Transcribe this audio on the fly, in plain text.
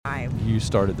You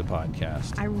started the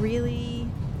podcast. I really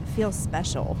feel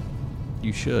special.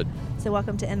 You should. So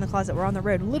welcome to In the Closet. We're on the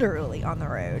road, literally on the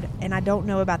road. And I don't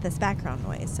know about this background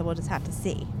noise, so we'll just have to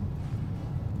see.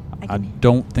 I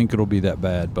don't think it'll be that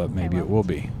bad, but maybe well, it will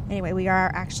be. Anyway, we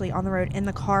are actually on the road in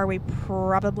the car. We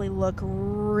probably look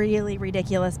really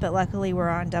ridiculous, but luckily we're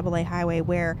on AA highway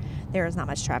where there is not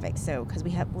much traffic. So, because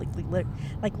we have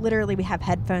literally we have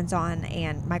headphones on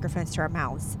and microphones to our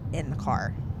mouths in the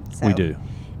car. So We do.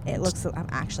 It looks. I'm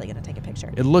actually going to take a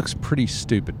picture. It looks pretty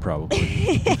stupid, probably.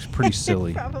 It looks pretty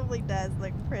silly. It probably does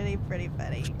look pretty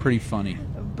funny. It's pretty funny.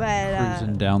 But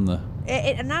cruising down the.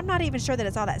 And I'm not even sure that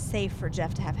it's all that safe for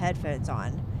Jeff to have headphones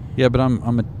on. Yeah, but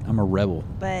I'm a rebel.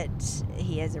 But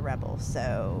he is a rebel,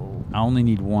 so. I only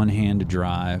need one hand to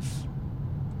drive,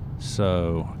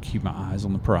 so I keep my eyes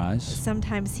on the prize.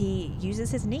 Sometimes he uses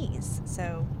his knees,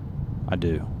 so. I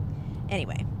do.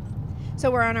 Anyway, so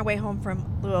we're on our way home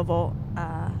from Louisville.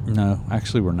 No,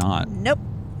 actually, we're not. Nope,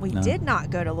 we No. did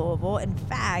not go to Louisville. In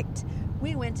fact,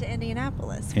 we went to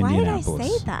Indianapolis. Why did I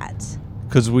say that?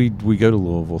 Because we go to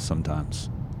Louisville sometimes.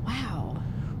 Wow.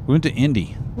 We went to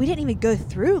Indy. We didn't even go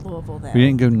through Louisville, though. We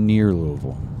didn't go near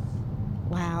Louisville.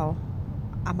 Wow.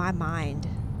 My mind.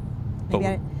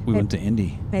 But we went to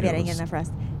Indy. Maybe I didn't get enough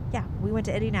rest. Yeah, we went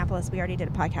to Indianapolis. We already did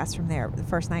a podcast from there the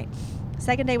first night.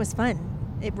 Second day was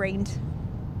fun. It rained.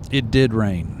 It did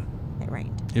rain. It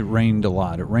rained. It rained a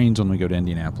lot. It rains when we go to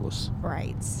Indianapolis.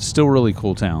 Right. Still really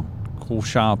cool town. Cool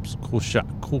shops.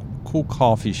 Cool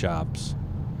coffee shops.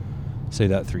 Say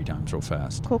that 3 times real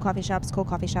fast. Cool coffee shops, cool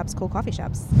coffee shops, cool coffee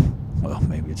shops. Well,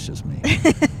 maybe it's just me.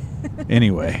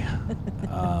 Anyway,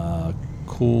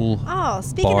 cool. Oh,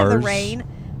 speaking bars. of the rain,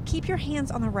 keep your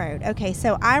hands on the road. Okay,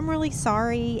 so I'm really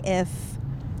sorry if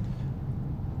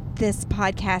this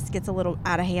podcast gets a little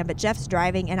out of hand, but Jeff's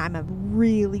driving, and I'm a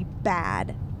really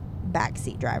bad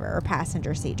backseat driver or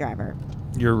passenger seat driver.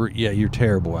 You're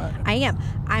terrible at it. I am.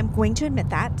 I'm going to admit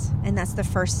that, and that's the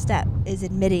first step, is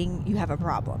admitting you have a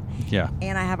problem. Yeah.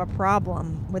 And I have a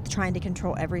problem with trying to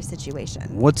control every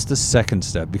situation. What's the second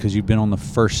step? Because you've been on the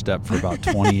first step for about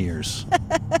 20 years.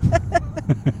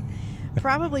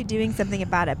 Probably doing something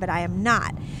about it, but I am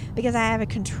not, because I have a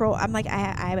control. I'm like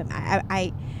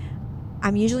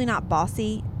I'm usually not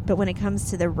bossy, but when it comes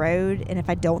to the road, and if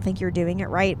I don't think you're doing it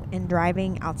right in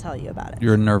driving, I'll tell you about it.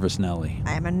 You're a nervous Nelly.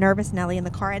 I am a nervous Nelly in the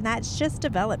car, and that's just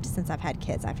developed since I've had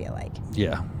kids, I feel like.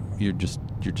 Yeah. You're just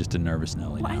a nervous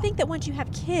Nelly Well, now. I think that once you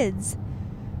have kids,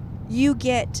 you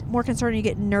get more concerned, you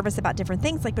get nervous about different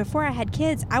things. Like before I had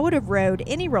kids, I would have rode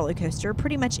any roller coaster,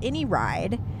 pretty much any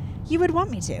ride you would want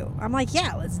me to. I'm like,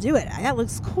 yeah, let's do it. That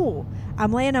looks cool.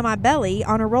 I'm laying on my belly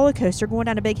on a roller coaster, going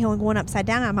down a big hill and going upside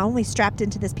down. I'm only strapped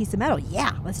into this piece of metal.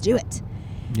 Yeah, let's do it.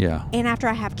 Yeah. And after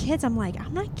I have kids, I'm like,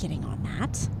 I'm not getting on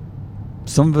that.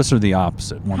 Some of us are the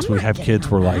opposite. Once I'm we not have getting kids,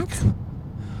 on we're that. like,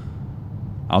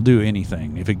 I'll do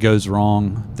anything. If it goes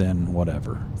wrong, then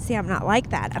whatever. See, I'm not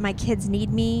like that. My kids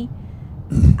need me.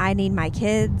 I need my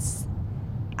kids.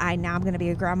 Now I'm going to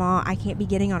be a grandma. I can't be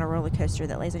getting on a roller coaster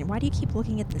that lays on you. Why do you keep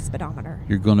looking at the speedometer?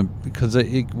 You're going to, because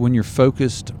when you're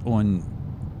focused on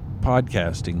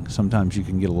podcasting, sometimes you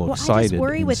can get a little excited. I just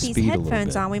worry and with these speed a little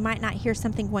headphones bit. on, we might not hear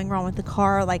something going wrong with the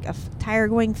car, like a tire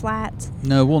going flat.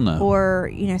 No, we'll know.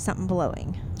 Or, something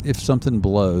blowing. If something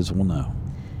blows, we'll know.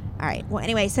 All right. Well,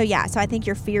 anyway, so I think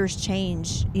your fears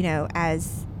change,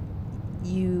 as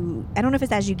you, I don't know if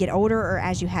it's as you get older or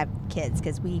as you have kids,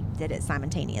 because we did it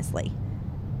simultaneously.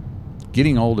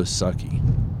 Getting old is sucky.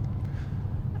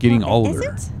 Getting Well,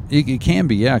 older. Is it? It can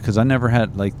be, yeah, because I never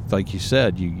had, like you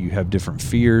said, you have different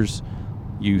fears,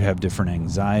 you have different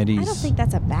anxieties. I don't think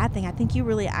that's a bad thing. I think you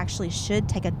really actually should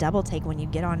take a double take when you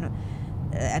get on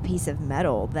a piece of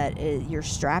metal that you're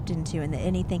strapped into, and that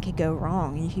anything could go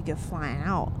wrong and you could go flying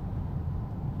out.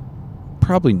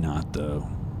 Probably not, though.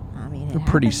 I mean, They're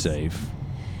pretty happens. safe.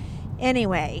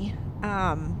 Anyway,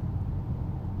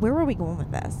 where were we going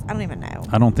with this? I don't even know.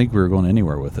 I don't think we were going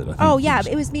anywhere with it. I think Oh, yeah.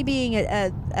 It was me being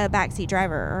a backseat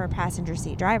driver or a passenger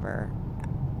seat driver.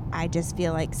 I just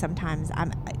feel like sometimes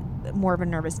I'm more of a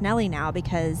nervous Nelly now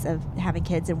because of having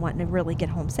kids and wanting to really get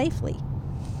home safely.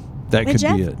 That But could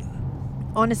Jeff be it.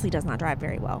 honestly does not drive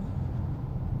very well.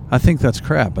 I think that's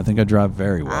crap. I think I drive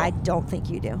very well. I don't think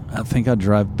you do. I think I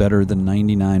drive better than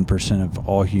 99% of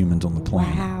all humans on the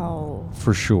planet. Wow.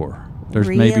 For sure. There's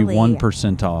maybe Really?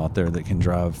 1% out there that can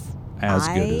drive as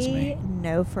good as me. I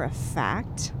know for a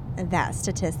fact that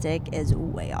statistic is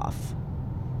way off.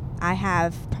 I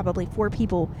have probably 4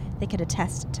 people that could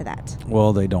attest to that.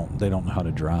 Well, they don't know how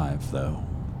to drive, though.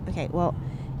 Okay, well,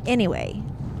 anyway,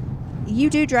 you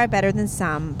do drive better than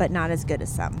some, but not as good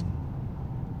as some.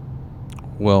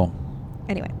 Well,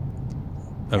 Anyway.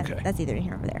 Okay. That's either in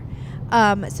here or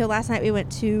there. So last night we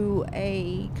went to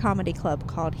a comedy club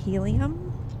called Helium.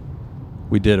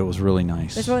 We did. It was really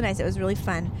nice. It was really nice. It was really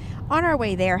fun. On our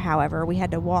way there, however, we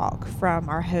had to walk from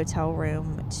our hotel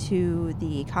room to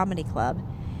the comedy club.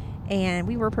 And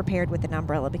we were prepared with an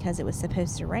umbrella because it was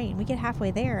supposed to rain. We get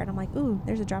halfway there, and I'm like, ooh,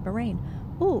 there's a drop of rain.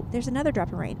 Ooh, there's another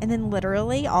drop of rain. And then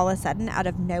literally, all of a sudden, out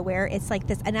of nowhere, it's like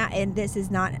this. And this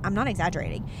is not, I'm not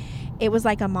exaggerating. It was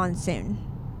like a monsoon.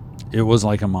 It was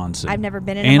like a monsoon. I've never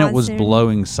been in a monsoon. monsoon. And it was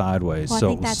blowing sideways, well, so I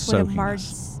think it was that's what a soaking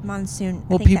us. monsoon.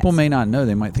 Well, people may not know.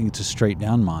 They might think it's a straight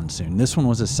down monsoon. This one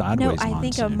was a sideways monsoon. No, I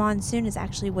think a monsoon is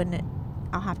actually when it,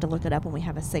 I'll have to look it up when we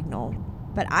have a signal.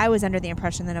 But I was under the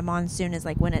impression that a monsoon is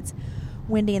like when it's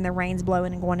windy and the rain's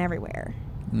blowing and going everywhere.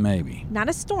 Maybe. Not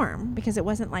a storm, because it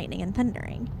wasn't lightning and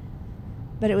thundering.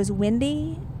 But it was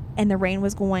windy and the rain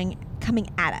was coming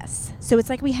at us. So it's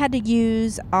like we had to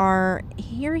use our,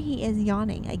 here he is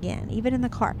yawning again, even in the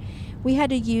car. We had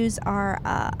to use our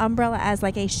umbrella as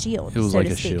like a shield. It was so like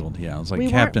to a speak. shield. Yeah, it was like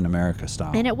Captain America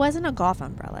style. And it wasn't a golf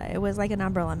umbrella. It was like an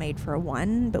umbrella made for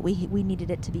one, but we needed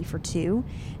it to be for two.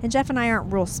 And Jeff and I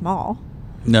aren't real small.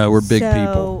 No, we're big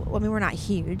people. I mean, we're not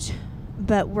huge,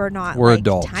 but we're not We're like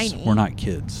adults. tiny. We're not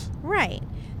kids. Right.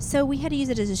 So we had to use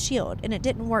it as a shield, and it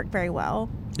didn't work very well.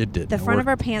 It didn't. The front of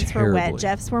our pants terribly. were wet.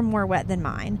 Jeff's were more wet than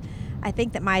mine. I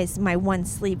think that my one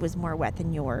sleeve was more wet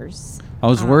than yours. I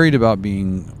was worried about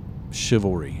being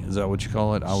chivalry. Is that what you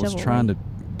call it? I was Chivalry. trying to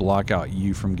block out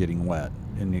you from getting wet,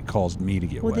 and it caused me to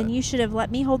get Well, wet. then you should have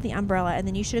let me hold the umbrella, and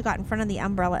then you should have got in front of the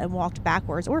umbrella and walked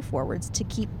backwards or forwards to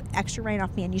keep extra rain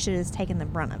off me, and you should have just taken the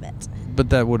brunt of it.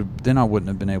 But that would have, then I wouldn't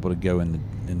have been able to go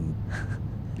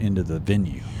into the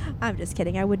venue. I'm just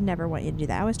kidding. I would never want you to do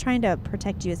that. I was trying to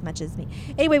protect you as much as me.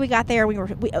 Anyway, we got there. We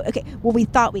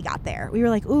thought we got there. We were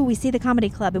like, ooh, we see the comedy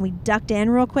club, and we ducked in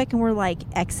real quick, and we're like,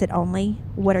 exit only.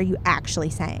 What are you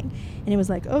actually saying? And it was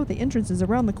like, oh, the entrance is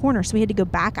around the corner. So we had to go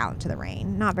back out into the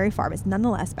rain. Not very far, but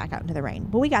nonetheless back out into the rain.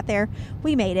 But we got there.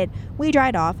 We made it. We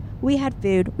dried off. We had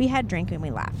food. We had drink, and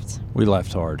we left. We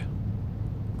left hard.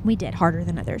 We did, harder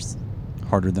than others.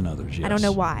 Harder than others, yes. I don't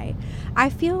know why. I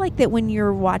feel like that when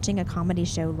you're watching a comedy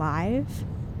show live,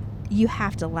 you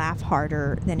have to laugh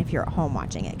harder than if you're at home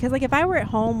watching it. Because like if I were at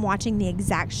home watching the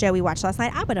exact show we watched last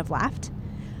night, I would have laughed.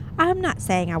 I'm not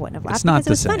saying I wouldn't have laughed It's not because it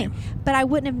was the funny, same. But I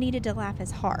wouldn't have needed to laugh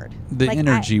as hard. The Like,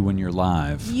 energy when you're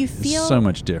live is so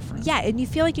much different. Yeah, and you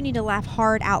feel like you need to laugh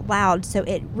hard out loud so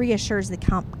it reassures the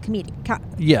comedian.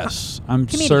 Yes, I'm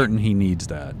comedian. certain he needs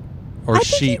that. Or I think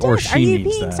she he does. or she Are you needs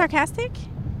being that. sarcastic?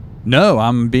 No,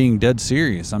 I'm being dead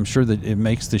serious. I'm sure that it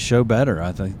makes the show better.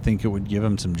 I think it would give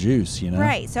him some juice, you know?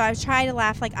 Right. So I was trying to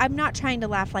laugh like, I'm not trying to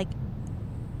laugh like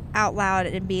out loud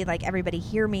and be like everybody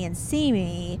hear me and see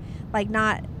me, like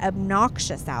not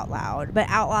obnoxious out loud, but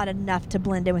out loud enough to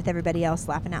blend in with everybody else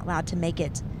laughing out loud to make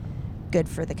it good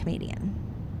for the comedian.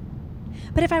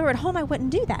 But if I were at home, I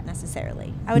wouldn't do that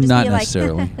necessarily. I would just Not be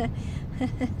necessarily. like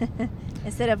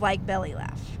instead of like belly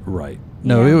laugh. Right. You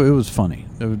No, know? it was funny.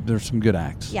 There's some good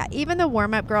acts. Yeah, even the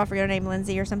warm-up girl, I forget her name,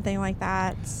 Lindsay or something like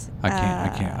that. I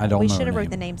can't. I don't We know should her have wrote name.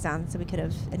 the names down so we could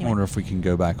have. I Anyway. wonder if we can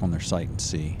go back on their site and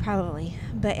see. Probably.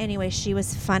 But anyway, she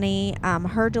was funny.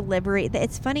 Her delivery,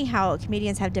 it's funny how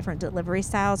comedians have different delivery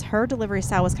styles. Her delivery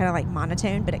style was kind of like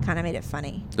monotone, but it kind of made it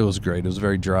funny. It was great. It was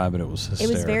very dry, but it was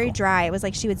hysterical. It was very dry. It was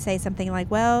like she would say something like,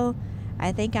 well,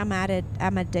 I think I'm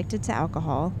addicted to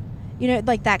alcohol. You know,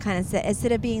 like that kind of stuff.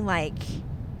 Instead of being like,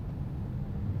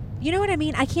 you know what I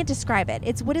mean? I can't describe it.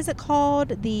 It's, what is it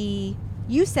called?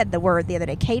 You said the word the other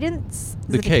day. Cadence? Is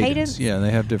The it cadence. Yeah,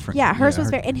 they have different. Yeah, hers was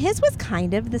very, and his was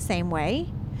kind of the same way.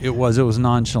 It was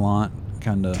nonchalant,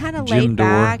 kind of Laid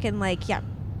back and like, yeah.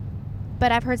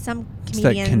 But I've heard some comedians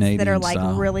that are Canadian like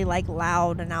style. really like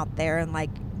loud and out there, and like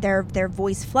their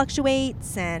voice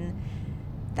fluctuates, and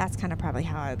that's kind of probably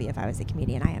how I would be if I was a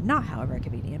comedian. I am not, however, a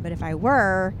comedian, but if I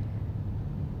were,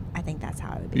 I think that's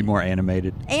how I would be. Be more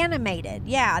animated. Animated,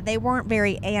 yeah. They weren't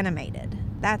very animated.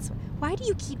 That's why do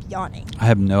you keep yawning? I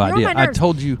have no You're on idea. my I nerves.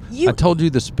 told you. I told you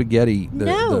the spaghetti,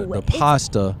 No, the it's-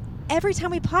 pasta. Every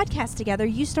time we podcast together,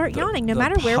 you start yawning, no the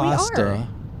matter where we pasta are.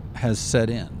 has set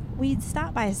in. We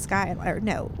stopped by Gold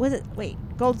Star.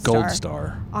 Gold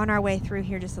Star. On our way through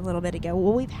here just a little bit ago.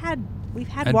 Well, we've had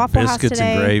Had Waffle House biscuits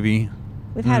today. and gravy.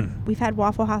 We've had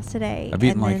Waffle House today. I've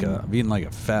eaten and like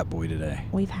a fat boy today.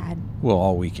 we've had Well,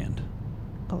 all weekend.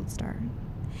 Gold Star.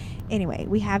 Anyway,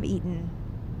 we have eaten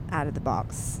out of the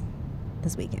box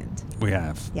this weekend. We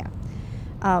have. Yeah.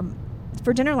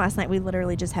 For dinner last night, we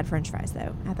literally just had French fries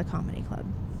though at the comedy club.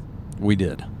 We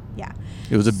did. Yeah.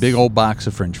 It was a big old box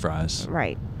of French fries.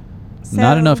 Right.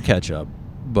 Not So- enough ketchup,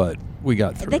 but We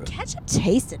got through The it. ketchup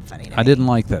tasted funny to I me. didn't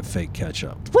like that fake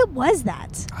ketchup. What was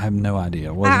that? I have no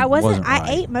idea. It I wasn't I right.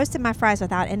 ate most of my fries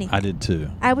without anything. I did too.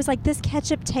 I was like, this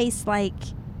ketchup tastes like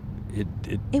It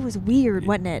it was weird,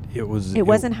 wasn't it? it was. It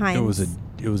wasn't Heinz.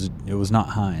 It was not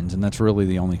Heinz, and that's really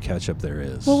the only ketchup there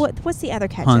is. Well, what's the other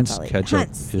ketchup? Hunt's I'll eat? ketchup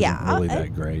Hunt's, isn't yeah. really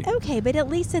that great. Okay, but at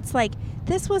least it's like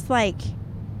this was like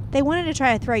they wanted to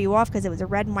try to throw you off because it was a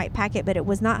red and white packet, but it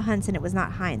was not Hunt's and it was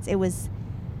not Heinz. It was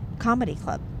Comedy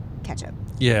Club ketchup.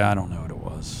 Yeah, I don't know what it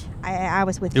was. I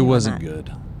was with It you. wasn't on that.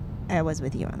 good. I was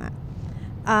with you on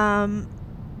that.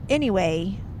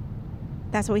 Anyway,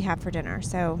 that's what we had for dinner.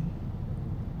 So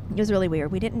it was really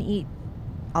weird. We didn't eat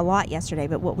a lot yesterday,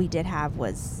 but what we did have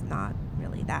was not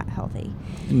really that healthy.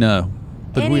 No,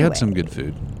 but we had some Anyway, good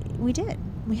food. We did.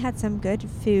 We had some good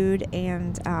food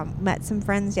and met some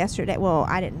friends yesterday. Well,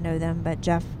 I didn't know them, but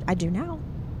Jeff, I do now.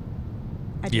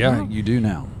 I do Yeah, now. you do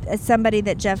now. As somebody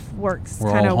that Jeff works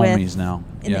We're kind all of homies with now.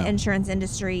 in Yeah. the insurance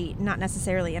industry, not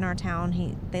necessarily in our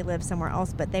town. They live somewhere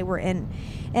else, but they were in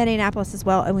Indianapolis as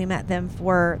well, and we met them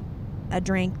for a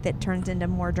drink that turned into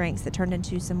more drinks, that turned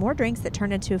into some more drinks, that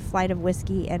turned into a flight of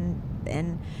whiskey and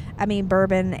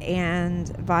bourbon and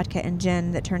vodka and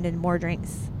gin that turned into more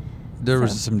drinks. There So-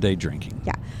 was some day drinking.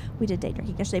 Yeah, we did day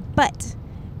drinking yesterday, but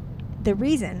the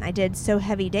reason I did so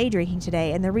heavy day drinking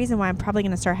today, and the reason why I'm probably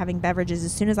going to start having beverages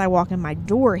as soon as I walk in my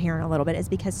door here in a little bit, is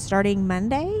because starting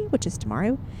Monday, which is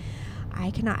tomorrow, I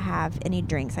cannot have any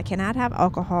drinks. I cannot have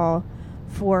alcohol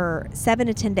for 7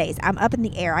 to 10 days. I'm up in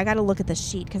the air. I got to look at the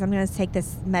sheet because I'm going to take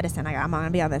this medicine. I'm going to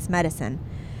be on this medicine,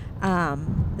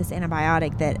 this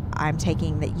antibiotic that I'm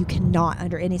taking, that you cannot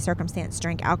under any circumstance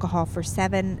drink alcohol for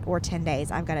 7 or 10 days.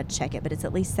 I've got to check it, but it's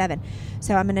at least 7.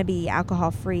 So I'm going to be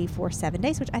alcohol free for 7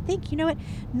 days, which I think, you know what,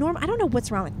 I don't know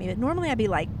what's wrong with me, but normally I'd be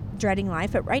like dreading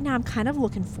life, but right now I'm kind of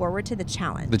looking forward to the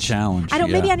challenge. The challenge.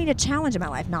 Maybe I need a challenge in my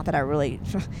life. Not that I really,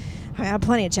 I have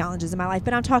plenty of challenges in my life,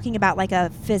 but I'm talking about like a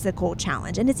physical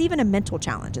challenge, and it's even a mental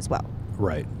challenge as well.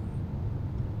 Right.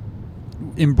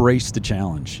 Embrace the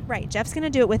challenge. Right. Jeff's going to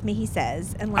do it with me, he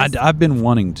says. Unless, I've been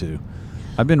wanting to.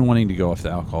 I've been wanting to go off the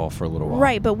alcohol for a little while.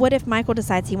 right, but what if Michael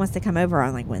decides he wants to come over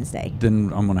on like Wednesday?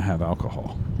 Then I'm going to have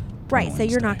alcohol. Right, on so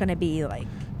you're not Wednesday. going to be like,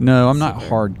 No, I'm not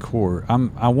super-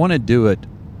 hardcore. I want to do it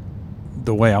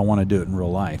the way I want to do it in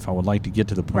real life. I would like to get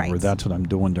to the point where Right. that's what I'm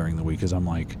doing during the week. Is I'm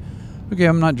like, okay,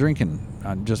 I'm not drinking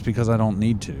just because I don't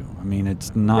need to. I mean,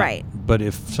 it's not. Right. But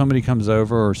if somebody comes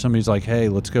over or somebody's like, hey,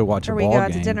 let's go watch or a we ball go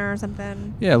out game. to dinner or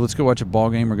something. Yeah, let's go watch a ball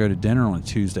game or go to dinner on a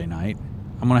Tuesday night.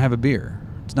 I'm going to have a beer.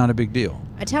 It's not a big deal.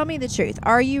 Tell me the truth.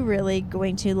 Are you really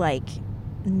going to like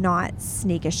not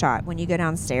sneak a shot when you go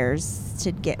downstairs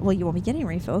to get, well, you won't be getting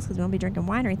refills because we won't be drinking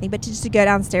wine or anything, but just to go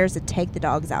downstairs to take the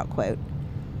dogs out, quote.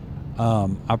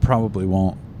 I probably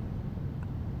won't.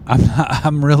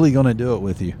 I'm really going to do it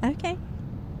with you. Okay.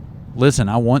 Listen,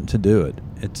 I want to do it.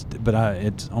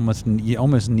 It's almost you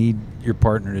almost need your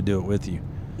partner to do it with you.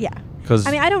 Yeah. Because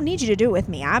I mean, I don't need you to do it with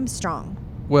me. I'm strong.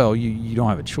 well, you don't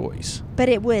have a choice. But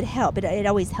it would help. It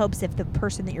always helps if the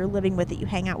person that you're living with, that you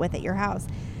hang out with at your house,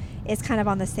 is kind of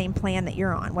on the same plan that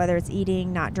you're on, whether it's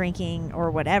eating, not drinking, or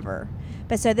whatever.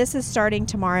 But so this is starting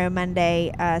tomorrow,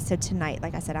 Monday. So tonight,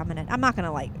 like I said, I'm not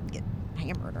gonna like get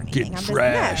hammered or anything. I'm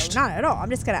trashed. just, no, not at all.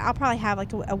 I'll probably have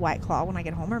like a White Claw when I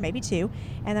get home, or maybe 2,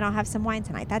 and then I'll have some wine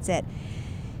tonight. That's it.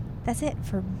 That's it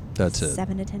for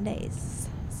 7 to 10 days.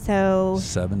 So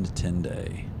 7 to 10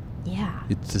 day. yeah.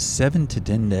 It's a 7 to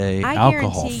 10 day I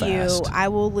alcohol guarantee fast. you, I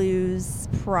will lose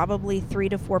probably 3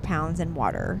 to 4 pounds in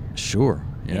water. Sure.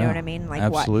 Yeah. You know what I mean? Like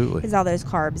absolutely. Because all those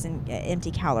carbs and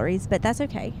empty calories, but that's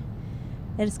okay.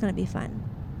 It's going to be fun.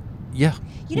 Yeah.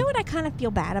 You know what I kind of feel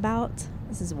bad about?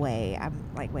 I'm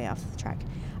like way off the track.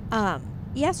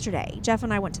 Yesterday, Jeff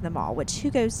and I went to the mall, which who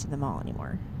goes to the mall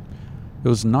anymore? It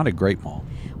was not a great mall.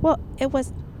 Well, it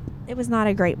was not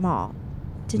a great mall.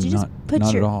 Did you just put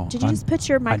not your at all. Did you just put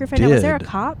your I microphone down? Was there a did.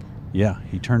 cop? Yeah,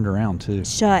 he turned around too.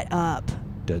 Shut up.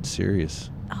 Dead serious.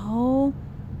 Oh,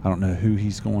 I don't know who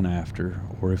he's going after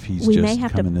or if he's We may just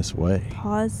have to coming this way.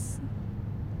 pause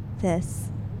this.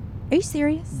 Are you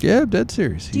serious? Yeah, dead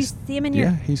serious. Do you see him in your...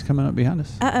 Yeah, he's coming up behind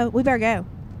us. Uh-oh, we better go.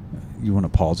 You want to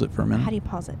pause it for a minute? How do you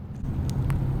pause it?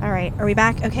 All right, are we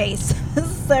back? Okay,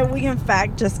 so we in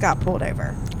fact just got pulled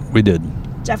over. We did.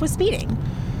 Jeff was speeding.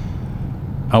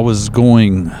 I was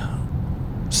going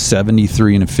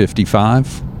 73 and a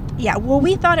 55. Yeah, well,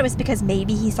 we thought it was because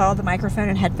maybe he saw the microphone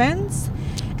and headphones.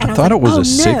 And I thought it was a "Oh, no."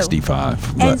 65,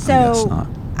 but And I guess so not.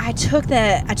 I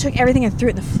took everything and threw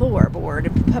it in the floorboard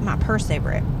and put my purse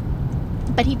over it.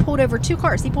 But he pulled over 2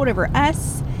 cars. He pulled over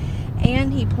us,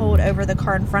 and he pulled over the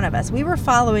car in front of us. We were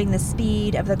following the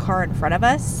speed of the car in front of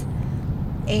us,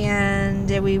 And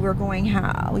we were going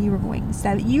you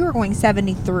were going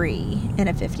 73 in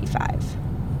a 55.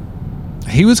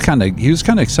 He was kind of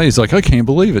excited. He's like, I can't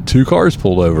believe it. 2 cars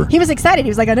pulled over. He was excited. He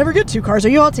was like, I never get 2 cars. Are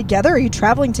you all together? Are you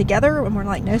traveling together? And we're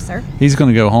like, no, sir. He's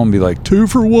going to go home and be like, 2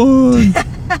 for 1.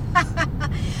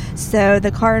 So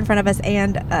the car in front of us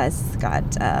and us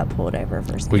got pulled over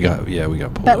for speeding. We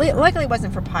got pulled But over. luckily it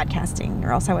wasn't for podcasting,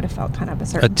 or else I would have felt kind of a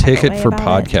certain A ticket for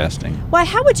about podcasting. It. Why?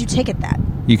 How would you ticket that?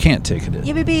 You can't ticket it.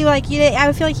 It would be like I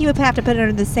would feel like you would have to put it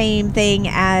under the same thing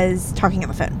as talking on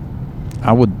the phone.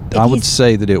 I would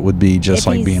say that it would be just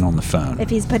like being on the phone.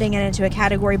 If he's putting it into a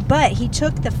category, but he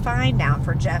took the fine down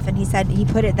for Jeff, and he said he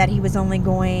put it that he was only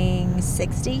going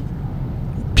 60.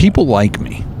 People like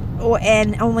me.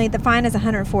 And only the fine is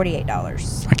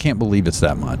 $148. I can't believe it's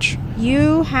that much.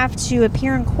 You have to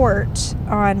appear in court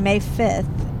on May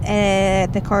 5th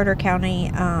at the Carter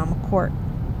County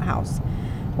courthouse,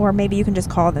 or maybe you can just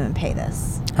call them and pay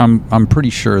this. I'm pretty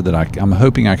sure that I'm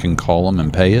hoping I can call them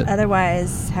and pay it.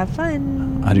 Otherwise, have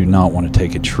fun. I do not want to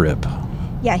take a trip.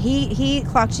 Yeah, he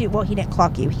clocked you. Well, he didn't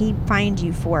clock you. He fined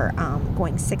you for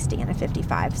going 60 in a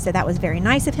 55. So that was very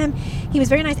nice of him. He was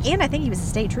very nice, and I think he was a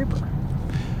state trooper.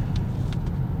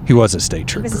 He was a state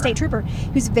trooper. He was a state trooper.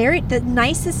 He was the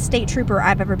nicest state trooper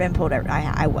I've ever been pulled over.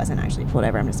 I wasn't actually pulled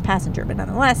over. I'm just a passenger, but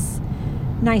nonetheless,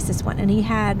 nicest one. And he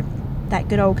had that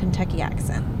good old Kentucky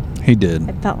accent. He did.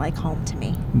 It felt like home to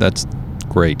me. That's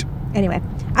great. Anyway,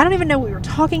 I don't even know what we were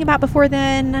talking about before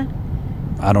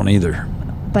then. I don't either.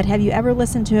 But have you ever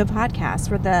listened to a podcast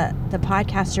where the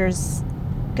podcasters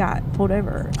got pulled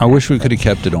over? I wish we could have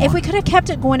kept it on. If we could have kept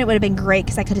it going, it would have been great,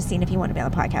 because I could have seen if he wanted to be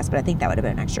on the podcast, but I think that would have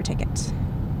been an extra ticket.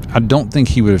 I don't think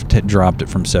he would have dropped it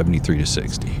from 73 to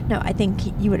 60. No, I think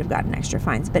you would have gotten extra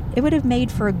fines, but it would have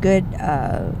made for a good,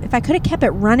 if I could have kept it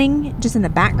running just in the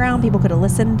background, people could have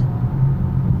listened.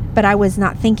 But I was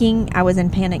not thinking. I was in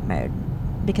panic mode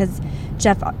because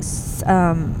Jeff's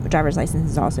driver's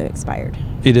license is also expired.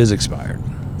 It is expired.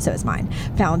 So is mine.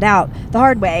 Found out the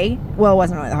hard way. Well, it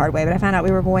wasn't really the hard way, but I found out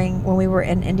when we were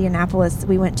in Indianapolis,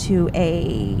 we went to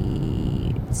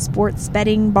a sports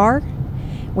betting bar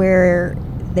where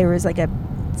there was like a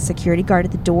security guard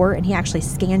at the door, and he actually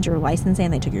scanned your license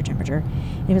and they took your temperature.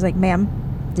 And he was like,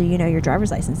 ma'am, do you know your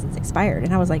driver's license is expired?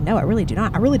 And I was like, no, I really do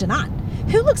not. I really do not.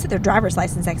 Who looks at their driver's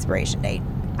license expiration date?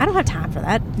 I don't have time for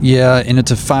that. Yeah, and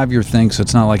it's a 5-year thing, so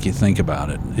it's not like you think about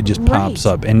it. It just pops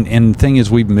up. And the thing is,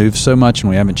 we've moved so much and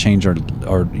we haven't changed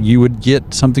our you would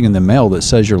get something in the mail that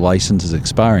says your license is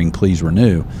expiring, please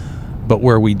renew. But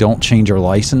where we don't change our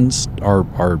license, our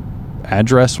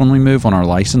address when we move on our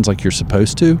license like you're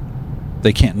supposed to,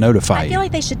 they can't notify you. I feel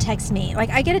like they should text me. Like,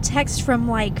 I get a text from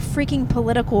like freaking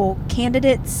political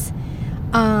candidates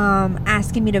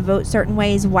asking me to vote certain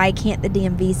ways. Why can't the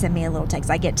DMV send me a little text?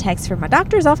 I get texts from my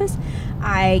doctor's office.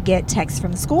 I get texts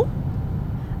from the school.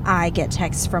 I get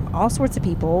texts from all sorts of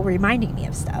people reminding me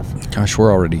of stuff. Gosh,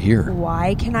 we're already here.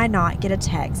 Why can I not get a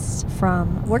text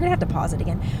from, we're going to have to pause it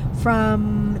again,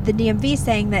 from the DMV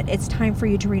saying that it's time for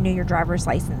you to renew your driver's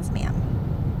license, ma'am?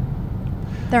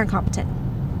 They're incompetent.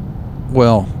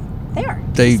 Well, they are.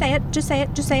 Just say it. Just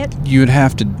say it. You'd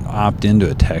have to opt into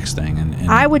a text thing,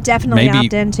 and I would definitely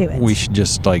opt into it. We should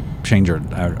just like change our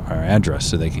address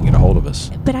so they can get a hold of us.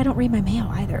 But I don't read my mail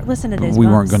either. Listen to this. We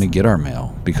weren't going to get our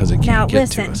mail because it can't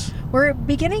get to us. We're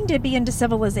beginning to be into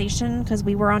civilization because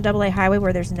we were on AA highway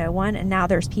where there's no one, and now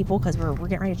there's people because we're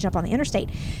getting ready to jump on the interstate.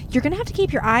 You're going to have to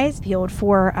keep your eyes peeled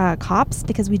for cops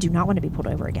because we do not want to be pulled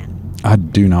over again. I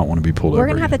do not want to be pulled over. We're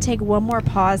going to have to take one more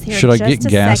pause here. Should I get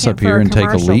gas up here and take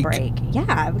a leak? Break. Yeah,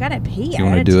 I've got to pee. You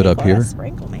want to do it up here?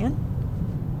 Sprinkle, man.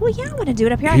 Well, yeah, I want to do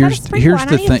it up here. Here's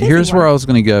the thing. Here's where I was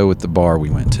going to go with the bar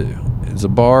we went to. It's a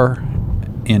bar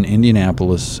in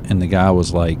Indianapolis, and the guy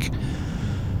was like,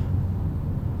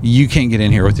 you can't get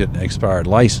in here with an expired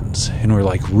license. And we're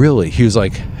like, really? He was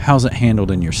like, how's it handled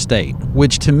in your state?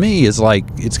 Which to me is like,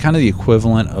 it's kind of the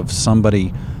equivalent of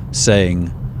somebody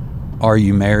saying, are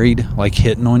you married? Like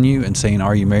hitting on you and saying,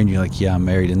 are you married? And you're like, yeah, I'm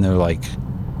married. And they're like,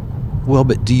 well,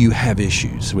 but do you have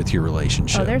issues with your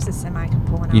relationship? Oh, there's a semi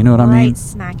pulling up. You know what I mean? Right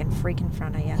smack and freak in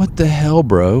front of you. What the hell,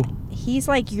 bro? He's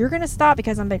like, you're going to stop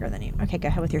because I'm bigger than you. Okay, go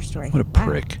ahead with your story. What a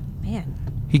prick. Man.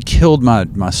 He killed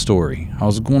my story. I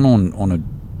was going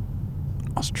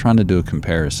I was trying to do a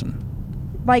comparison.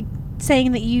 Like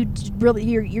saying that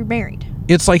you're married.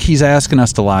 It's like he's asking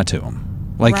us to lie to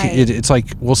him. Like right. It's like,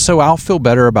 well, so I'll feel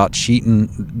better about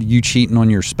you cheating on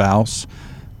your spouse.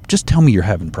 Just tell me you're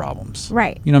having problems.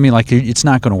 Right. You know what I mean? Like it's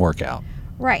not going to work out.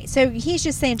 Right. So he's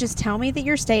just saying, just tell me that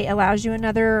your state allows you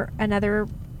another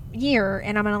year,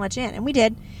 and I'm going to let you in. And we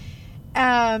did.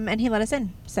 And he let us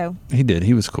in. So he did.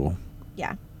 He was cool.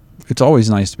 Yeah. It's always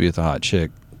nice to be with a hot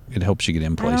chick. It helps you get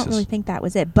in places. I don't really think that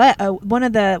was it. But one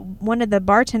of the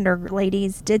bartender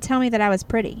ladies did tell me that I was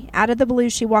pretty. Out of the blue,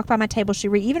 she walked by my table. She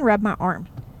even rubbed my arm.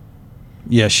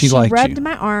 Yeah, she liked rubbed you.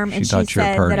 my arm, and she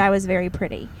said that I was very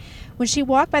pretty. When she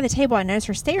walked by the table, I noticed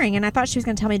her staring, and I thought she was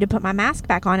going to tell me to put my mask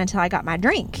back on until I got my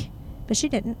drink. But she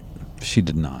didn't. She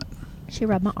did not. She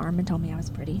rubbed my arm and told me I was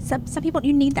pretty. Some people,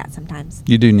 you need that sometimes.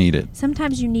 You do need it.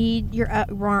 Sometimes you need your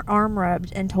arm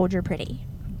rubbed and told you're pretty.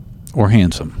 Or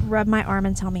handsome. Rub my arm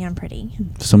and tell me I'm pretty.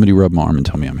 Somebody rub my arm and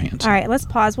tell me I'm handsome. All right, let's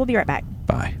pause. We'll be right back.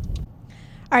 Bye.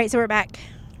 All right, so we're back.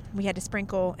 We had to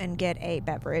sprinkle and get a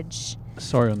beverage.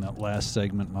 Sorry on that last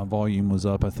segment. My volume was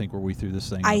up, I think, where we threw this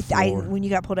thing on the floor. When you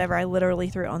got pulled over, I literally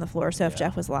threw it on the floor. So if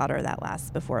Jeff was louder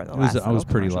before the last I was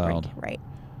pretty loud. Break. Right.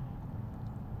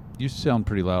 You sound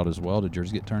pretty loud as well. Did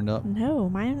yours get turned up? No,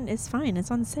 mine is fine.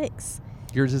 It's on 6.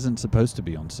 Yours isn't supposed to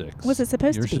be on 6. What's it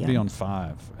supposed to be on? Yours should be on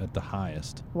 5 at the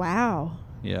highest. Wow.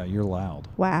 Yeah, you're loud.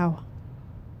 Wow.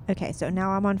 Okay, so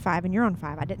now I'm on 5 and you're on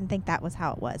 5. I didn't think that was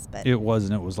how it was, but it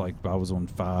wasn't. It was like I was on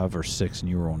 5 or 6 and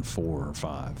you were on 4 or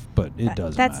 5. But it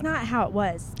doesn't That's matter. not how it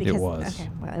was. Because, it was. Okay,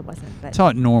 well, it wasn't. But that's how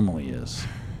it normally is.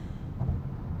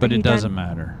 But it doesn't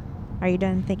matter. Are you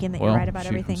done thinking that you're right about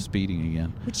everything? I'm speeding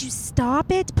again. Would you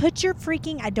stop it? Put your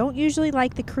freaking... I don't usually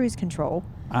like the cruise control.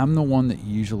 I'm the one that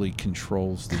usually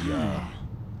controls the...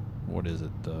 what is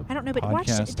it? I don't know, but watch.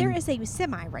 There is a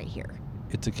semi right here.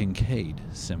 It's a Kincaid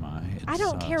semi. It's, I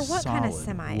don't care what kind of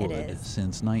semi it is.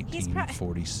 Since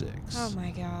 1946. Oh my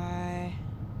God.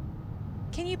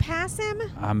 Can you pass him?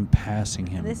 I'm passing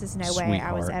him. This is no way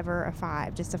I was ever a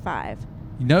 5, just a 5.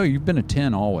 No, you've been a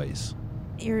 10 always.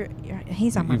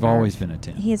 He's on my nerve. You've always been a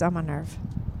 10. He is on my nerve.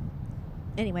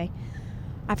 Anyway,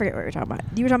 I forget what we were talking about.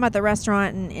 You were talking about the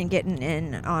restaurant and getting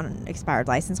in on expired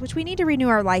license, which we need to renew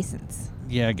our license.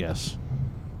 Yeah, I guess.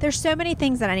 There's so many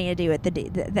things that I need to do at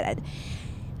that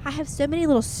I have so many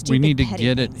little stupid. We need to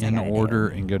get it in order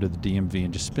and go to the DMV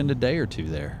and just spend a day or two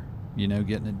there.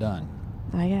 Getting it done.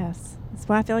 I guess that's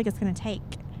what I feel like it's going to take.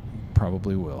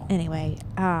 Probably will. Anyway,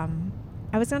 I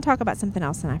was going to talk about something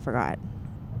else and I forgot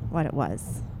what it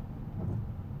was.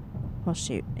 Well,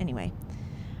 shoot. Anyway,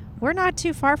 we're not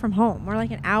too far from home. We're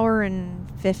like an hour and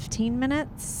 15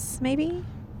 minutes, maybe.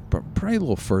 Probably a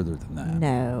little further than that.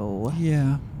 No.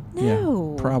 Yeah.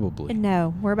 No. Yeah, probably.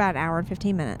 No, we're about an hour and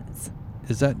 15 minutes.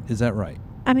 Is that right?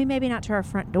 I mean, maybe not to our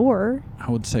front door. I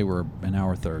would say we're an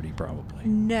hour 30 probably.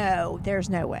 No, there's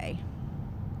no way.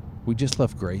 We just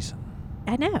left Grayson.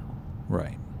 I know.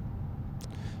 Right.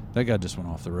 That guy just went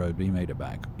off the road, but he made it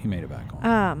back.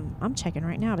 on. I'm checking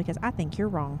right now because I think you're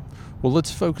wrong. Well,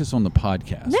 let's focus on the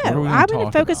podcast. No, I'm going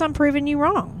to focus on proving you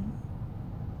wrong.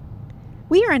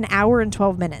 We are an hour and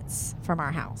 12 minutes from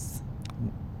our house.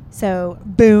 So,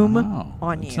 boom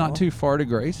on you. It's not too far to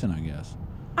Grayson, I guess.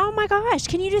 Oh my gosh,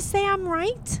 can you just say I'm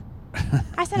right?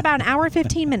 I said about an hour and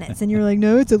 15 minutes, and you're like,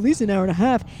 no, it's at least an hour and a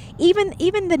half. Even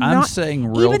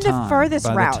the furthest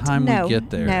route. By the time we get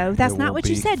there, no, that's not what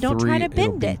you said. Don't try to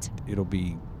bend it. It'll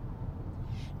be.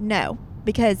 No,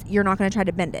 because you're not going to try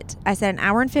to bend it. I said an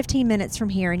hour and 15 minutes from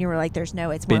here, and you were like, "There's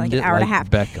no, it's more like an hour and a half."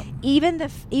 Beckham.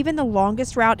 Even the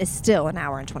longest route is still an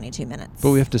hour and 22 minutes.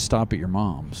 But we have to stop at your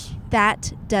mom's.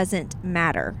 That doesn't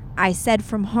matter. I said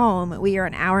from home we are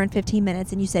an hour and 15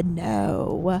 minutes, and you said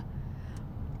no.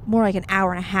 More like an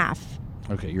hour and a half.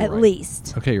 Okay, you're right. At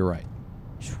least. Okay, you're right.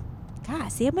 God,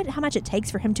 see how much it takes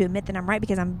for him to admit that I'm right,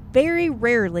 because I'm very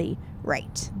rarely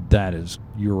right.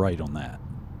 You're right on that,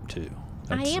 too.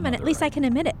 I am, and at least I can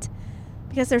admit it.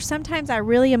 Because there's sometimes I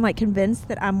really am convinced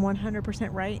that I'm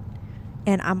 100% right,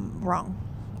 and I'm wrong.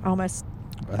 Almost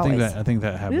always. I think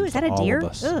that happens. Ooh, is that to a deer? all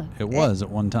of us. Ugh. It was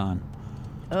at one time.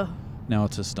 Ugh. Now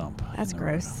it's a stump. That's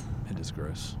gross. It is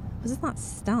gross. Was it not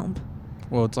stump?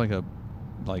 Well, it's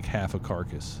like half a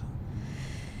carcass.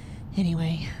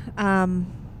 Anyway,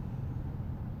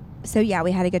 so yeah,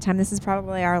 we had a good time. This is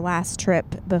probably our last trip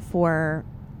before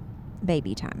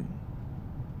baby time.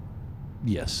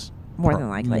 Yes. More than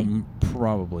likely.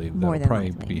 Probably. That'll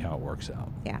probably be how it works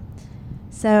out. Yeah.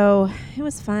 So it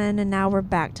was fun, and now we're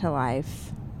back to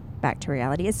life, back to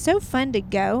reality. It's so fun to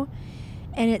go,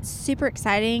 and it's super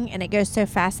exciting, and it goes so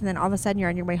fast, and then all of a sudden you're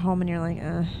on your way home, and you're like,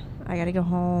 I got to go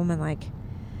home, and I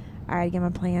got to get my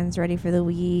plans ready for the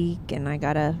week, and I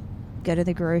got to go to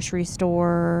the grocery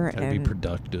store. Got to be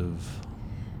productive.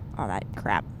 All that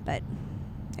crap. But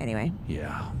anyway.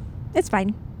 Yeah. It's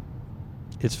fine.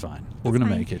 It's fine. We're going to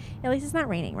make it. At least it's not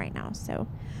raining right now. So,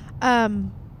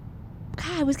 God,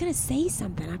 I was going to say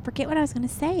something. I forget what I was going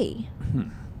to say.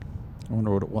 I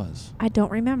wonder what it was. I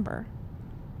don't remember.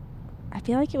 I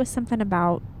feel like it was something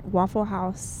about Waffle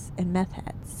House and meth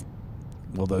heads.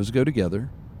 Well, those go together.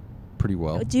 pretty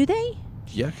well. Do they?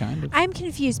 Yeah, kind of. I'm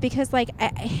confused because, like,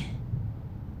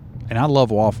 and I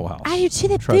love Waffle House. I do too.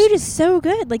 The Trust food me. is so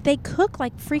good. Like, they cook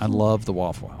like freaking. I love the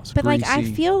Waffle House. But like, I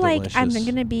Greasy, feel like I'm delicious.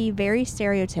 going to be very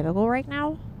stereotypical right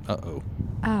now. Uh-oh.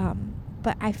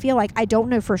 But I feel like I don't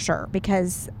know for sure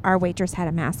because our waitress had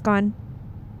a mask on.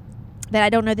 That I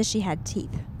don't know that she had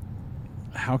teeth.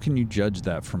 How can you judge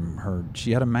that from her?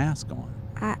 She had a mask on.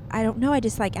 I don't know. I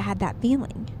just like I had that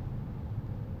feeling.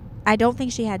 I don't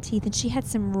think she had teeth, and she had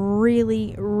some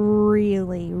really,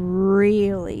 really,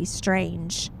 really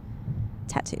strange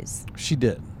tattoos. She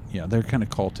did. Yeah, they're kind of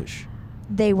cultish.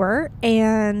 They were,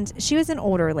 and she was an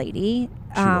older lady,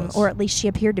 She was. or at least she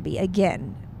appeared to be.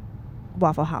 Again,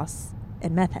 Waffle House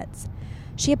and meth heads.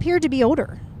 She appeared to be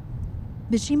older,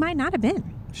 but she might not have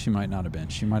been. She might not have been.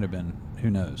 She might have been. Who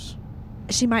knows?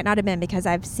 She might not have been because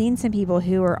I've seen some people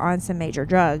who are on some major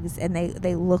drugs, and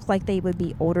they look like they would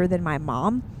be older than my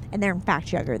mom, and they're in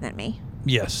fact younger than me.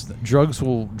 Yes, drugs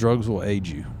will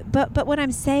age you. But what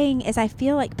I'm saying is I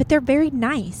feel like, but they're very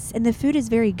nice, and the food is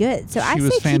very good. So I She say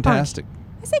was fantastic.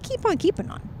 I say keep on keeping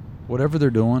on. Whatever they're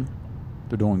doing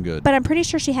good. But I'm pretty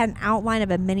sure she had an outline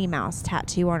of a Minnie Mouse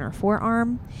tattoo on her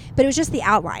forearm. But it was just the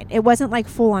outline. It wasn't like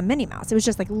full on Minnie Mouse. It was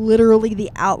just like literally the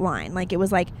outline. Like it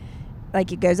was like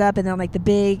it goes up and then like the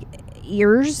big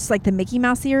ears, like the Mickey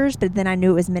Mouse ears. But then I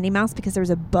knew it was Minnie Mouse because there was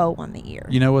a bow on the ear.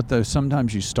 You know what though?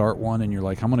 Sometimes you start one and you're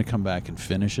like, I'm going to come back and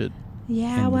finish it.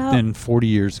 Yeah, and well, then 40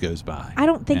 years goes by. I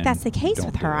don't think and that's the case don't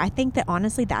with do her. it. I think that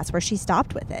honestly that's where she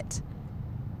stopped with it.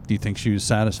 Do you think she was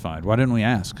satisfied? Why didn't we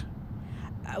ask?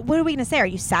 What are we going to say? Are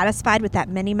you satisfied with that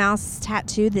Minnie Mouse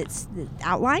tattoo that's the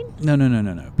outline?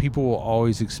 No. People will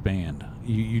always expand.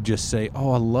 You just say,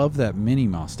 oh, I love that Minnie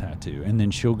Mouse tattoo. And then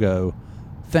she'll go,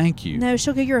 thank you. No,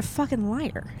 she'll go, you're a fucking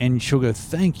liar. And she'll go,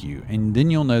 thank you. And then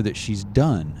you'll know that she's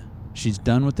done. She's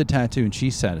done with the tattoo and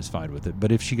she's satisfied with it.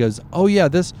 But if she goes, oh, yeah,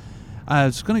 this, I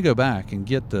was going to go back and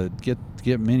get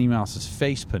Minnie Mouse's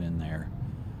face put in there.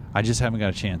 I just haven't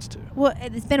got a chance to. Well,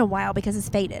 it's been a while because it's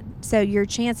faded. So your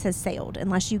chance has sailed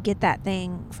unless you get that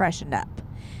thing freshened up.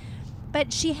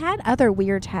 But she had other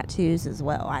weird tattoos as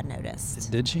well, I noticed.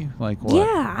 Did she? Like what?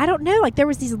 Yeah, I don't know. Like there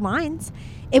was these lines.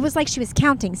 It was like she was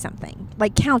counting something.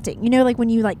 Like counting. You know, like when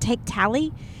you like take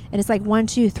tally and it's like 1,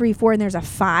 2, 3, 4 and there's a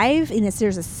 5 and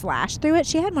there's a slash through it.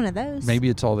 She had one of those. Maybe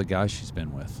it's all the guys she's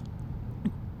been with.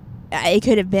 It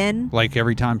could have been. Like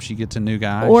every time she gets a new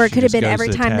guy. Or it she could have just been goes every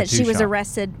to the time that tattoo she was shop.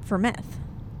 arrested for meth.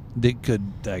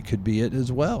 That could be it as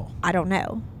well. I don't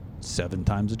know. 7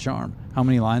 times a charm. How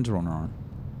many lines were on her arm?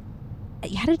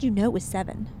 How did you know it was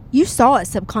 7? You saw it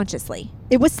subconsciously.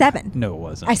 It was 7. No, it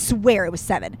wasn't. I swear it was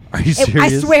 7. Are you I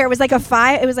serious? swear it was like a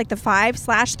 5. It was like the 5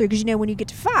 slash through because you know when you get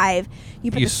to 5,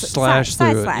 you put You the slash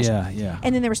side through it. slash. Yeah.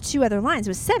 And then there was 2 other lines.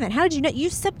 It was 7. How did you know? You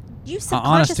subconsciously.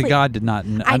 Honest to God, did not.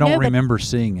 I know, don't but- remember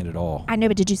seeing it at all. I know,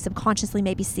 but did you subconsciously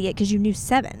maybe see it because you knew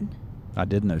 7? I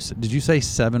did know. Did you say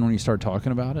 7 when you started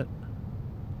talking about it?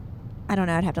 I don't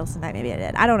know. I'd have to listen back. Maybe I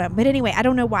did. I don't know. But anyway, I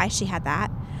don't know why she had that.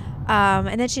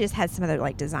 And then she just had some other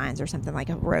like designs or something like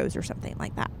a rose or something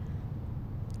like that.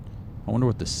 I wonder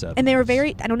what the 7 And they were is.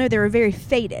 very, I don't know, they were very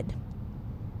faded.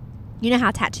 You know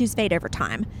how tattoos fade over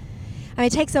time. I mean,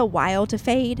 it takes a while to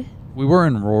fade. We were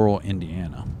in rural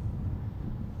Indiana.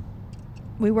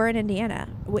 We were in Indiana.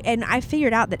 And I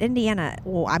figured out that Indiana,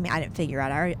 well, I mean, I didn't figure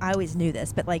out. I always knew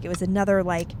this, but like it was another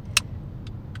like,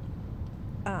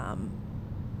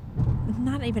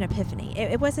 not even epiphany.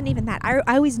 It wasn't even that. I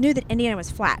always knew that Indiana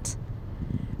was flat.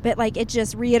 But like it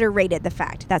just reiterated the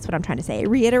fact. That's what I'm trying to say. It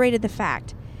reiterated the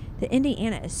fact that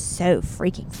Indiana is so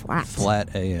freaking flat. Flat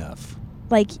AF.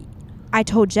 Like I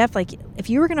told Jeff, like if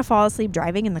you were going to fall asleep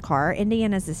driving in the car,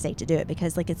 Indiana's the state to do it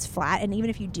because like it's flat. And even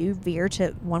if you do veer to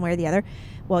one way or the other,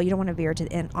 well, you don't want to veer to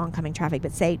the oncoming traffic,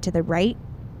 but say to the right,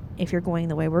 if you're going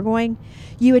the way we're going,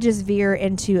 you would just veer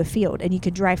into a field and you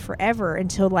could drive forever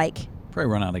until like, Probably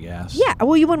run out of gas. yeah,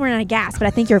 well, you wouldn't run out of gas, but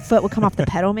I think your foot would come off the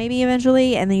pedal maybe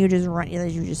eventually, and then you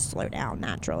just slow down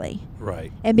naturally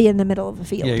Right. and be in the middle of a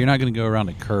field. Yeah, you're not going to go around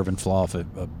a curve and fall off a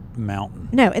mountain.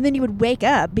 No, and then you would wake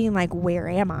up being like, "Where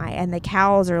am I?" And the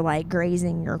cows are like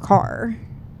grazing your car,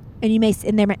 and you may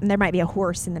and there might be a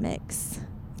horse in the mix,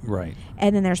 Right.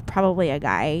 and then there's probably a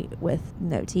guy with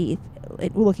no teeth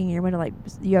looking in your window like,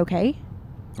 "You okay?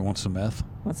 I want some meth.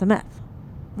 Want some meth?"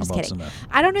 I'm How just about kidding. some meth?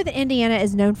 I don't know that Indiana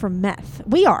is known for meth.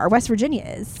 We are. West Virginia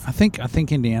is. I think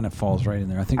Indiana falls right in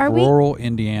there. I think Are we? rural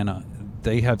Indiana,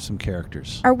 they have some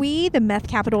characters. Are we the meth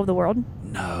capital of the world?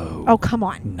 No. Oh, come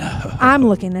on. No. I'm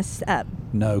looking this up.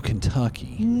 No,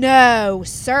 Kentucky. No,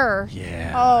 sir.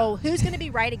 Yeah. Oh, who's going to be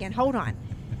right again? Hold on.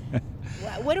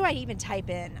 What do I even type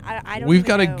in? I don't. We've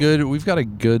even got know. we've got a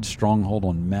good stronghold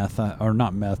on meth, or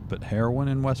not meth, but heroin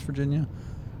in West Virginia.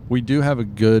 We do have a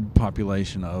good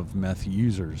population of meth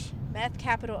users. Meth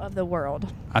capital of the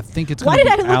world. I think it's going to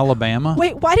be Alabama.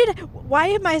 Wait, why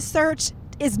in my search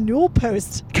is Newell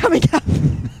Post coming up?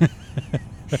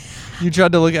 You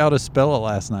tried to look how to spell it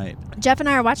last night. Jeff and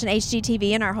I are watching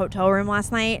HGTV in our hotel room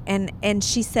last night, and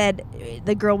she said,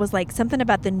 the girl was like, something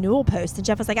about the Newell Post. And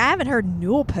Jeff was like, I haven't heard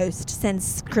Newell Post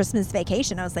since Christmas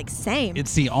vacation. I was like, same.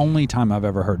 It's the only time I've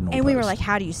ever heard Newell Post. And we were like,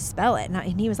 how do you spell it?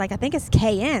 And he was like, I think it's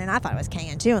KN. And I thought it was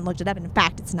KN too, and looked it up. And in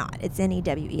fact, it's not. It's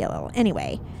Newell.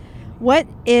 Anyway, what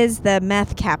is the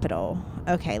meth capital?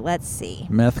 Okay, let's see.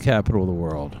 Meth capital of the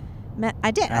world.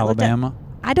 I did. Alabama?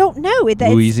 I don't know.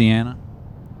 Louisiana?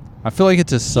 I feel like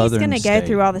it's a southern state. He's going to go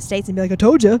through all the states and be like, I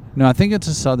told you. No, I think it's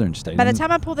a southern state. By the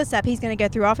time I pull this up, he's going to go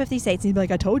through all 50 states and he'll be like,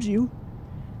 I told you.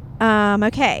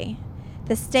 Okay.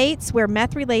 The states where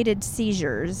meth-related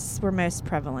seizures were most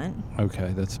prevalent.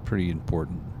 Okay, that's pretty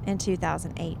important. In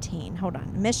 2018. Hold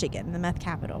on. Michigan, the meth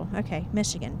capital. Okay,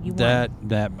 Michigan. You won.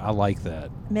 That I like that.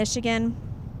 Michigan.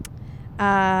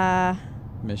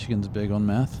 Michigan's big on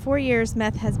meth. 4 years,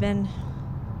 meth has been...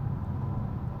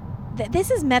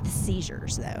 This is meth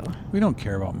seizures, though. We don't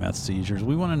care about meth seizures.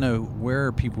 We want to know, where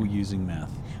are people using meth?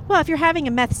 Well, if you're having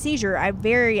a meth seizure, I'm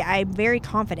very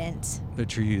confident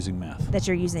that you're using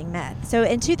meth. So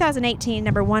in 2018,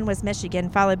 number 1 was Michigan,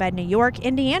 followed by New York,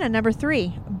 Indiana, number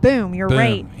 3. Boom, you're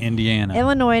right. Indiana.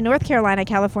 Illinois, North Carolina,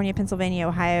 California, Pennsylvania,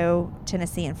 Ohio,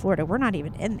 Tennessee, and Florida. We're not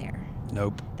even in there.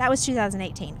 Nope. That was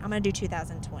 2018. I'm going to do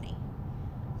 2020.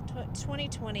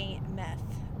 2020 meth.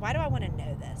 Why do I want to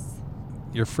know this?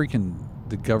 You're freaking...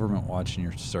 The government watching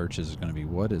your searches is going to be,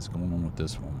 what is going on with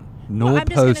this woman? Newell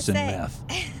Post and meth.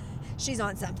 She's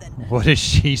on something. What is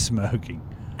she smoking?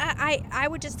 I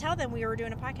would just tell them we were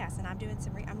doing a podcast and I'm doing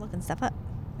I'm looking stuff up.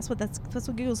 That's what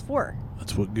Google's for.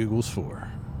 That's what Google's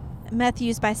for. Meth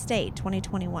used by state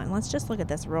 2021. Let's just look at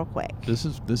this real quick. This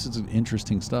is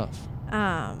interesting stuff.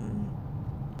 God,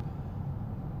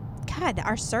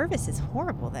 our service is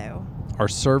horrible though. Our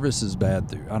service is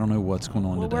bad. I don't know what's going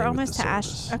on today. We're almost with the to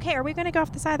service. Ash. Okay, are we going to go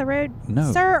off the side of the road?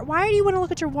 No. Sir, why do you want to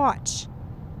look at your watch?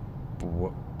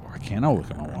 Why can't I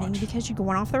look at my watch? Because you're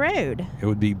going off the road. It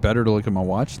would be better to look at my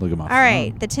watch than look at my phone. All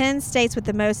right, the 10 states with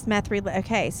the most meth.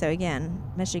 Okay, so again,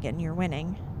 Michigan, you're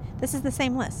winning. This is the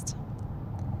same list.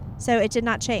 So it did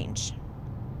not change.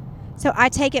 So I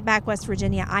take it back, West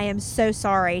Virginia. I am so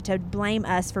sorry to blame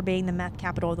us for being the meth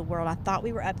capital of the world. I thought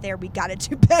we were up there. We got to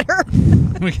do better.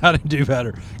 We got to do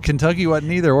better. Kentucky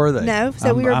wasn't either, were they? No.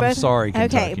 So we were both. I'm sorry,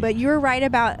 Kentucky. Okay, but you were right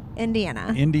about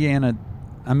Indiana. Indiana.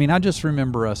 I mean, I just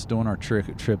remember us doing our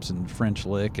trips in French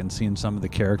Lick and seeing some of the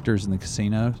characters in the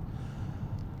casinos.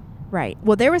 Right.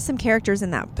 Well, there was some characters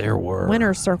in that. There were.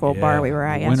 Winner's Circle bar we were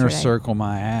at yesterday. Winner's Circle,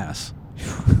 my ass.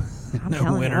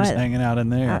 No winners hanging out in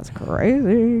there. That's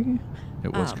crazy.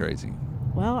 It was crazy.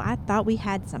 Well, I thought we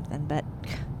had something, but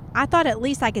I thought at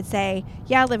least I could say,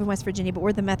 yeah, I live in West Virginia, but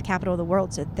we're the meth capital of the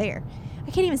world, so there. I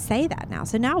can't even say that now.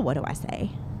 So now what do I say?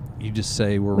 You just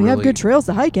say we have good trails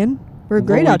to hike in. We're a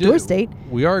great outdoor state.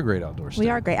 We are a great outdoor state.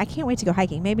 We are great. I can't wait to go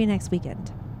hiking. Maybe next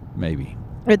weekend. Maybe.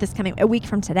 Or a week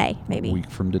from today, maybe. A week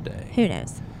from today. Who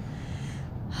knows?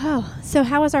 Oh, so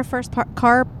how was our first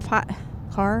car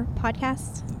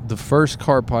podcast? The first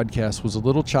car podcast was a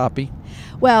little choppy.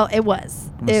 Well, it was.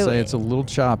 I'm going to say it's a little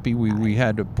choppy. We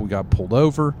got pulled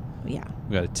over. Yeah.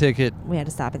 We got a ticket. We had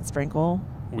to stop and sprinkle.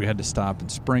 We had to stop and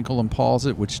sprinkle and pause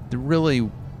it, which really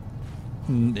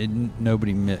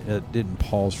nobody didn't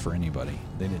pause for anybody.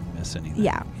 They didn't miss anything.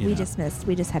 Yeah, we just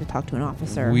had to talk to an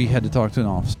officer. We had to talk to an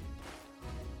officer.